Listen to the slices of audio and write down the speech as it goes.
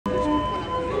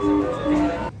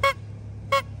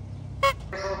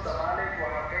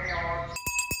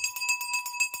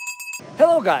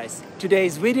So guys,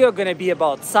 today's video gonna be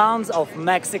about sounds of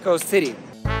Mexico City.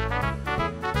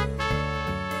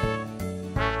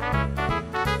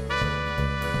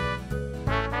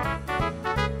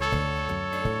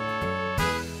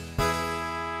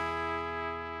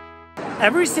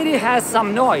 Every city has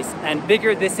some noise, and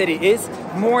bigger the city is,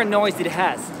 more noise it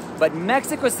has. But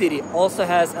Mexico City also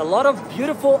has a lot of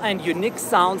beautiful and unique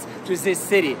sounds to this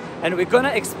city, and we're gonna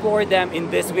explore them in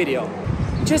this video.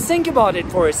 Just think about it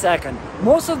for a second.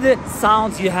 Most of the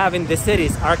sounds you have in the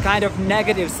cities are kind of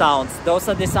negative sounds. Those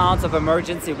are the sounds of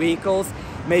emergency vehicles,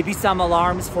 maybe some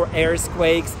alarms for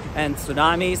earthquakes and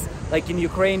tsunamis. Like in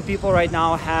Ukraine, people right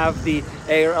now have the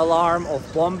air alarm of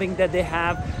bombing that they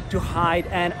have to hide.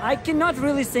 And I cannot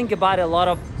really think about a lot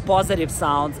of positive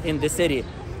sounds in the city.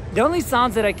 The only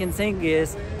sounds that I can think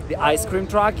is the ice cream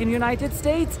truck in the United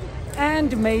States,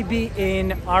 and maybe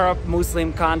in Arab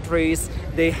Muslim countries,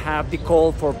 they have the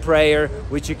call for prayer,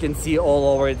 which you can see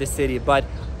all over the city. But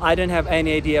I don't have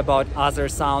any idea about other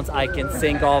sounds I can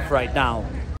think of right now.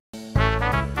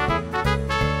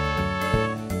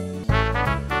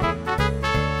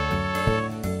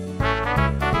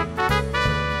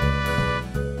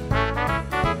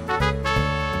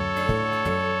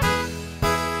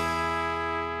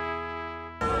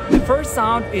 The first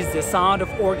sound is the sound of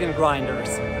organ grinders.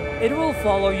 It will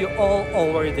follow you all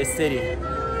over the city.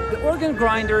 The organ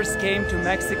grinders came to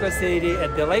Mexico City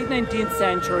at the late 19th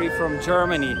century from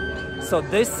Germany. So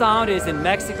this sound is in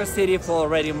Mexico City for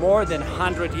already more than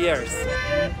 100 years.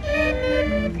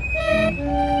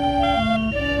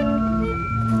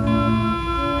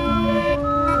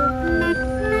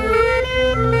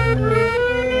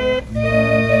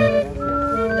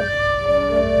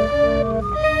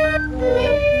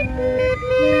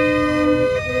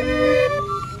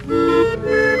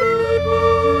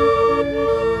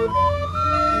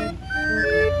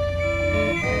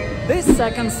 This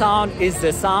second sound is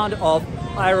the sound of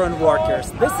iron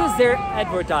workers. This is their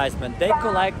advertisement. They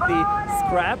collect the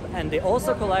scrap and they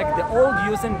also collect the old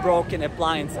used and broken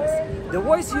appliances. The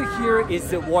voice you hear is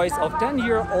the voice of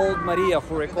 10-year-old Maria,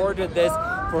 who recorded this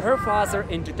for her father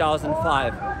in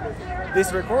 2005.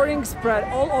 This recording spread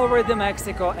all over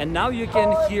Mexico, and now you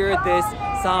can hear this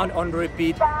sound on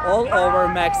repeat all over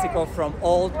Mexico from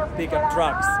old pickup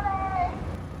trucks.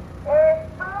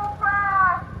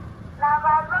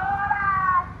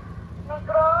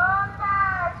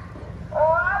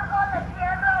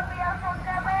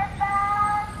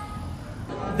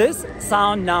 This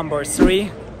sound number 3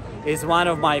 is one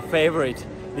of my favorite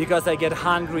because I get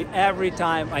hungry every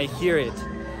time I hear it.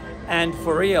 And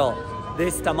for real,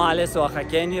 these tamales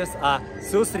oaxaqueños are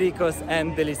sus ricos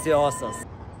and deliciosos.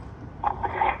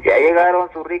 Ya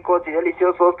llegaron sus ricos y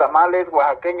deliciosos tamales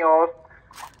oaxaqueños.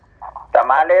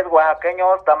 Tamales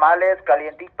oaxaqueños, tamales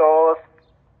calientitos.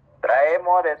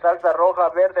 Traemos de salsa roja,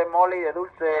 verde, mole y de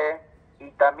dulce. Y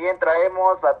también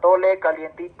traemos atole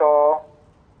calientito.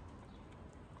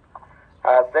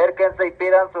 Acérquense y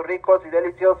pidan sus ricos y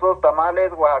deliciosos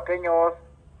tamales oaxaqueños.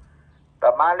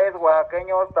 Tamales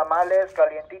oaxaqueños, tamales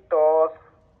calientitos.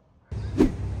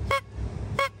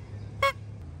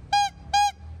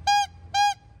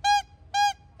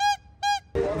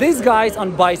 These guys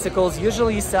on bicycles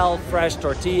usually sell fresh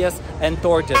tortillas and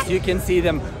tortas. You can see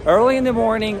them early in the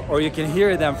morning, or you can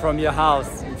hear them from your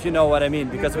house, if you know what I mean,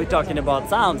 because we're talking about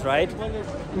sounds, right?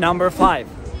 Number 5.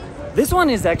 This one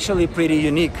is actually pretty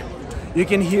unique. You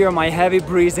can hear my heavy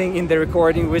breathing in the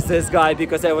recording with this guy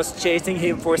because I was chasing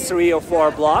him for 3 or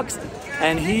 4 blocks,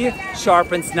 and he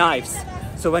sharpens knives.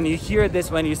 So when you hear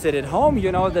this, when you sit at home, you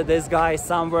know that this guy is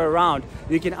somewhere around.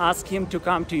 You can ask him to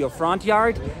come to your front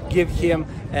yard, give him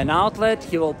an outlet,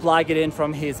 he will plug it in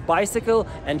from his bicycle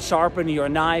and sharpen your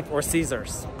knife or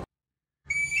scissors.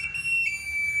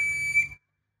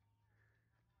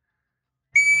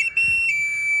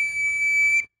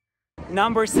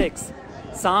 Number 6.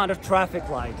 Sound of traffic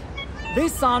light.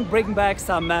 This sound brings back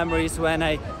some memories when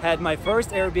I had my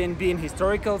first Airbnb in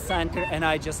historical center and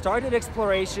I just started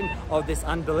exploration of this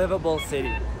unbelievable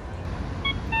city.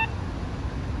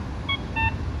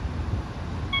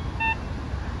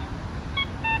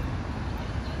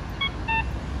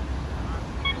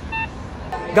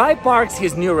 Guy parks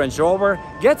his new Range Rover,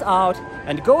 gets out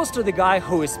and goes to the guy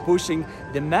who is pushing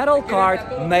the metal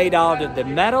cart made out of the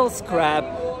metal scrap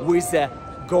with a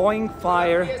going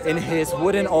fire in his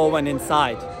wooden oven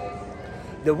inside.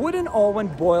 The wooden oven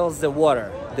boils the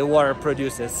water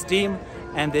produces steam,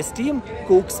 and the steam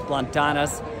cooks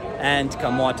plantanas and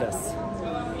camotes.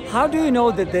 How do you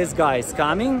know that this guy is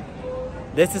coming?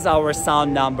 This is our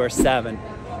sound number 7.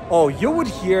 Oh, you would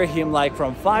hear him like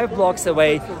from 5 blocks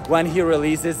away when he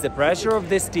releases the pressure of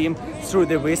the steam through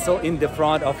the whistle in the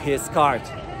front of his cart.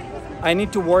 I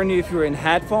need to warn you if you're in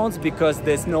headphones because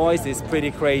this noise is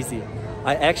pretty crazy.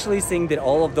 I actually think that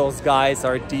all of those guys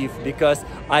are deaf because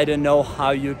I don't know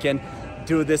how you can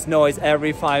do this noise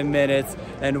every 5 minutes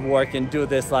and work and do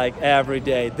this like every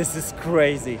day. This is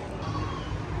crazy.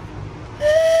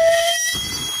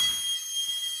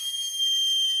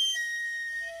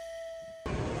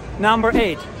 Number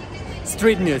 8,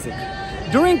 street music.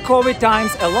 During COVID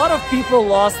times, a lot of people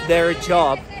lost their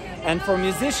job, and for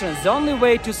musicians, the only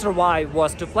way to survive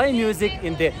was to play music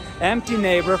in the empty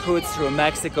neighborhoods through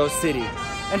Mexico City.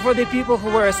 And for the people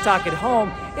who were stuck at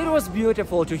home, it was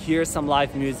beautiful to hear some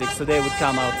live music, so they would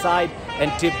come outside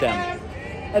and tip them.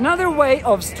 Another way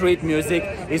of street music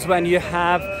is when you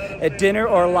have a dinner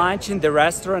or lunch in the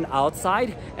restaurant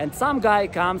outside, and some guy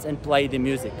comes and plays the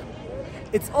music.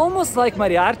 It's almost like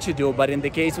mariachi do, but in the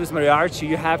case with mariachi,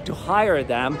 you have to hire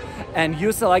them and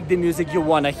you select the music you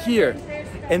want to hear.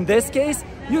 In this case,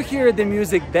 you hear the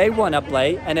music they want to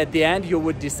play, and at the end you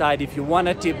would decide if you want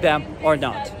to tip them or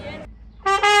not.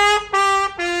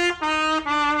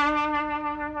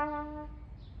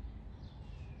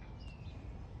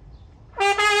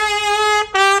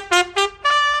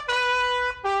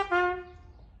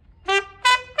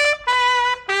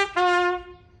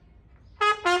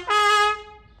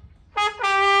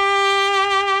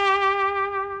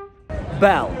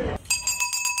 Bell.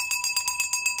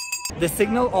 The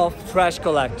signal of trash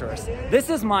collectors.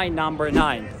 This is my number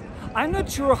 9. I'm not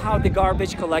sure how the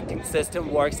garbage collecting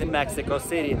system works in Mexico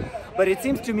City, but it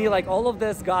seems to me like all of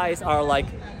these guys are like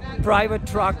private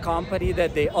truck company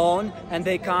that they own, and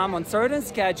they come on certain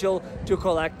schedule to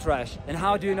collect trash. And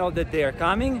how do you know that they are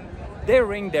coming? They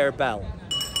ring their bell.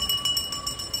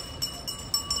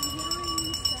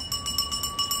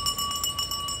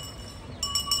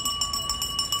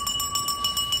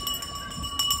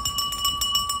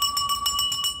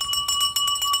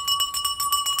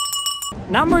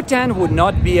 Number 10 would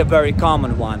not be a very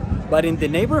common one, but in the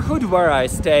neighborhood where I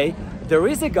stay, there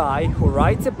is a guy who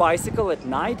rides a bicycle at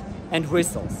night and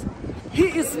whistles. He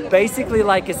is basically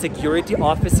like a security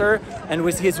officer, and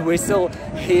with his whistle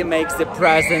he makes the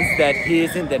presence that he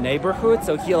is in the neighborhood,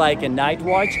 so he like a night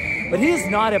watch, but he is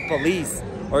not a police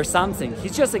or something.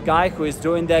 He's just a guy who is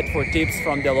doing that for tips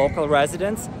from the local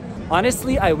residents.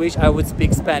 Honestly, I wish I would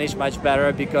speak Spanish much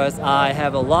better because I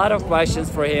have a lot of questions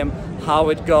for him, how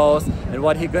it goes and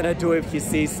what he's gonna do if he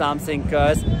sees something,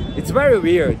 because it's very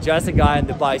weird, just a guy on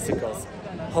the bicycles.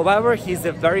 However, he's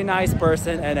a very nice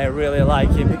person and I really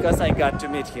like him because I got to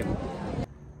meet him.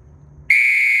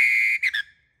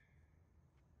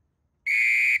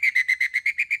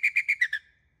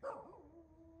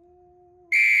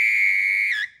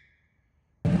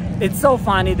 It's so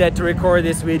funny that to record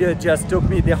this video just took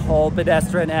me the whole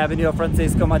pedestrian avenue of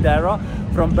Francisco Madero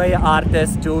from Bellas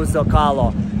Artes to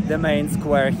Zocalo, the main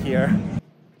square here.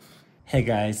 Hey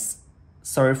guys,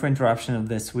 sorry for interruption of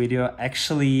this video.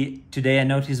 Actually, today I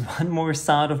noticed one more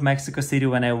sound of Mexico City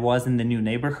when I was in the new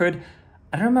neighborhood.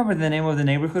 I don't remember the name of the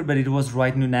neighborhood, but it was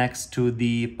right next to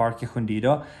the Parque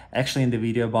Hundido. Actually, in the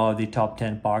video about the top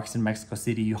 10 parks in Mexico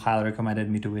City, you highly recommended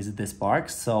me to visit this park.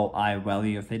 So I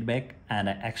value your feedback and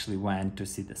I actually went to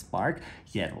see this park.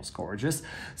 Yeah, it was gorgeous.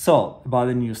 So about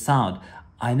the new sound.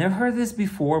 I never heard this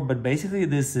before, but basically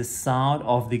this is sound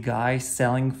of the guy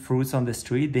selling fruits on the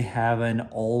street. They have an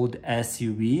old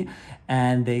SUV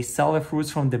and they sell the fruits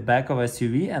from the back of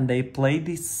SUV and they play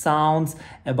these sounds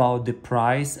about the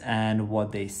price and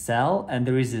what they sell. And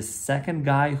there is a second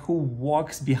guy who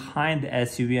walks behind the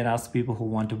SUV and asks people who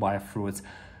want to buy fruits.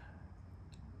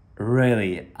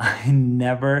 Really, I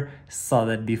never saw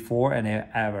that before and I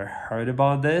ever heard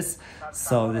about this.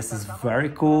 So this is very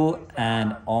cool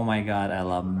and oh my god, I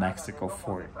love Mexico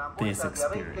for this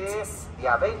experience.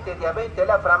 Día 20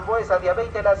 la frambuesa, día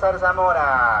 20 la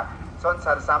zarzamora. Son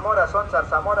zarzamoras,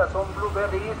 son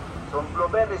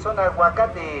blueberries, son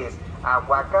aguacates.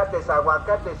 Aguacates,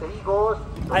 higos.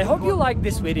 I hope you like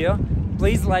this video.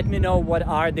 Please let me know what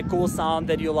are the cool sounds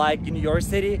that you like in your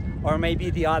city, or maybe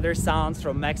the other sounds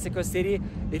from Mexico City.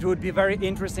 It would be very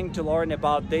interesting to learn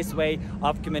about this way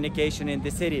of communication in the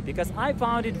city, because I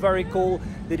found it very cool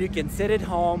that you can sit at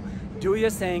home, do your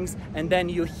things, and then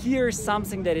you hear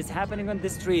something that is happening on the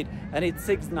street and it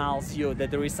signals you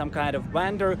that there is some kind of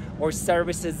vendor or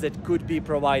services that could be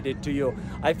provided to you.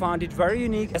 I found it very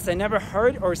unique as I never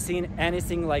heard or seen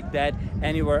anything like that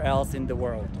anywhere else in the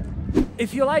world.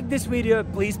 If you like this video,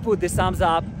 please put the thumbs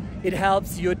up. It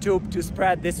helps YouTube to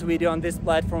spread this video on this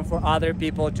platform for other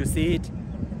people to see it.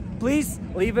 Please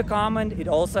leave a comment, it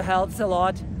also helps a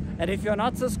lot. And if you're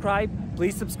not subscribed,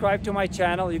 please subscribe to my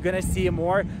channel. You're gonna see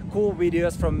more cool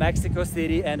videos from Mexico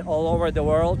City and all over the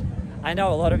world. I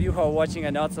know a lot of you who are watching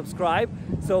are not subscribed,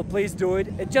 so please do it.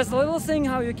 It's just a little thing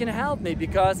how you can help me,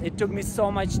 because it took me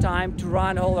so much time to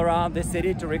run all around the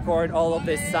city to record all of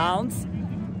these sounds.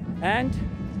 And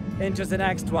into the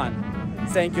next one.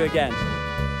 Thank you again.